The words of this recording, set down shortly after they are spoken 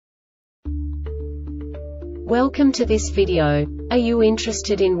Welcome to this video. Are you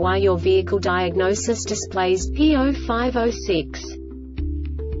interested in why your vehicle diagnosis displays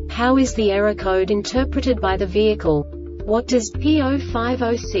P0506? How is the error code interpreted by the vehicle? What does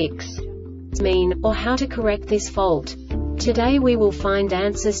P0506 mean, or how to correct this fault? Today we will find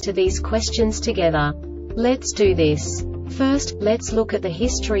answers to these questions together. Let's do this. First, let's look at the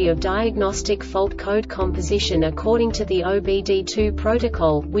history of diagnostic fault code composition according to the OBD2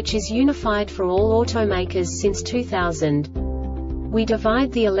 protocol, which is unified for all automakers since 2000. We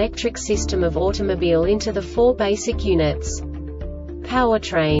divide the electric system of automobile into the four basic units: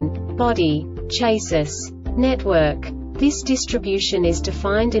 powertrain, body, chassis, network. This distribution is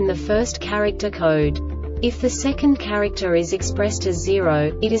defined in the first character code. If the second character is expressed as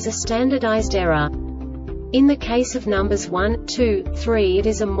 0, it is a standardized error. In the case of numbers 1, 2, 3, it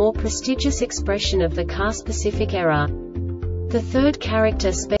is a more prestigious expression of the car-specific error. The third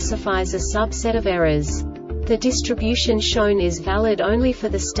character specifies a subset of errors. The distribution shown is valid only for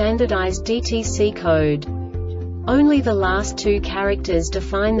the standardized DTC code. Only the last two characters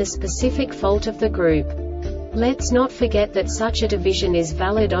define the specific fault of the group. Let's not forget that such a division is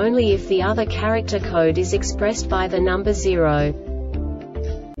valid only if the other character code is expressed by the number 0.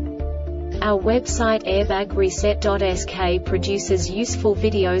 Our website airbagreset.sk produces useful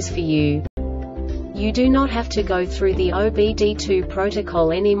videos for you. You do not have to go through the OBD2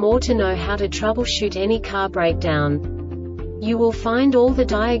 protocol anymore to know how to troubleshoot any car breakdown. You will find all the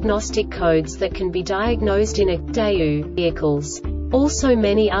diagnostic codes that can be diagnosed in a Daewoo vehicles. Also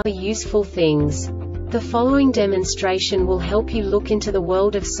many other useful things. The following demonstration will help you look into the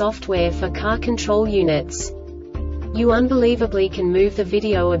world of software for car control units. You unbelievably can move the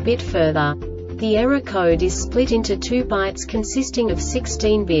video a bit further. The error code is split into 2 bytes consisting of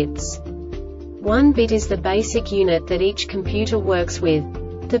 16 bits. 1 bit is the basic unit that each computer works with.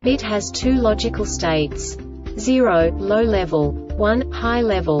 The bit has 2 logical states: 0, low level, 1, high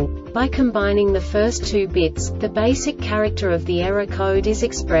level. By combining the first 2 bits, the basic character of the error code is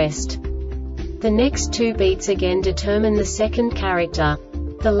expressed. The next 2 beats again determine the second character.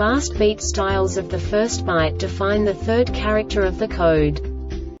 The last beat styles of the first byte define the third character of the code.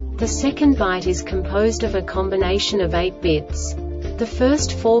 The second byte is composed of a combination of 8 bits. The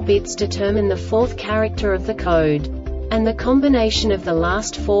first 4 bits determine the fourth character of the code. And the combination of the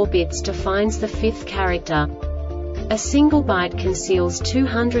last 4 bits defines the fifth character. A single byte conceals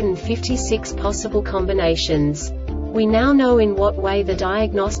 256 possible combinations. We now know in what way the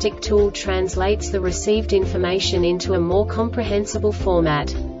diagnostic tool translates the received information into a more comprehensible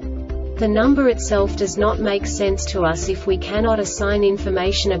format. The number itself does not make sense to us if we cannot assign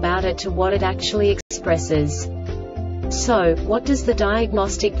information about it to what it actually expresses. So, what does the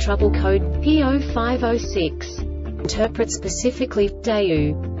Diagnostic Trouble Code P0506 interpret specifically for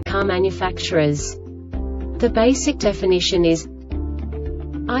Daewoo car manufacturers? The basic definition is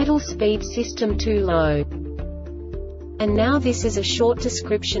idle speed system too low. And now this is a short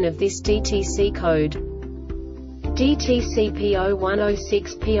description of this DTC code. DTC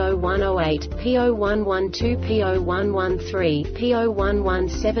P0106, P0108, P0112, P0113,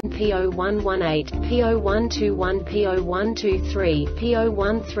 P0117, P0118, P0121, P0123,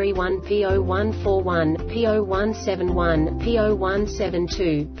 P0131, P0141, P0171, P0172,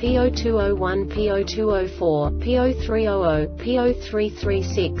 P0201, P0204, P0300,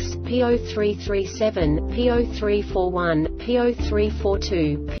 P0336, P0337, P0341, P0342,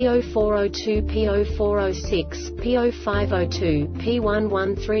 P0402, P0406, P0502,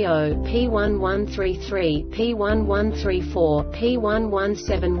 P1130, P1133, P1134,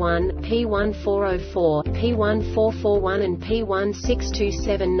 P1171, P1404, P1441 and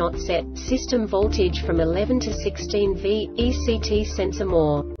P1627 not set, system voltage from 11 to 16 V, ECT sensor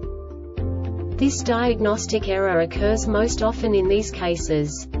more. This diagnostic error occurs most often in these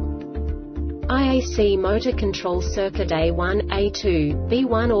cases: IAC motor control circuit A1, A2,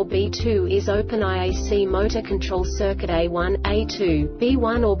 B1 or B2 is open. IAC motor control circuit A1, A2,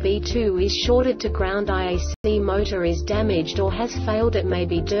 B1 or B2 is shorted to ground. IAC motor is damaged or has failed. It may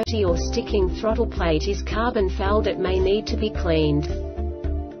be dirty or sticking. Throttle plate is carbon fouled. It may need to be cleaned.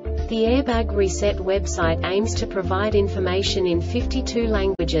 The Airbag Reset website aims to provide information in 52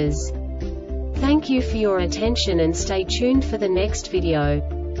 languages. Thank you for your attention and stay tuned for the next video.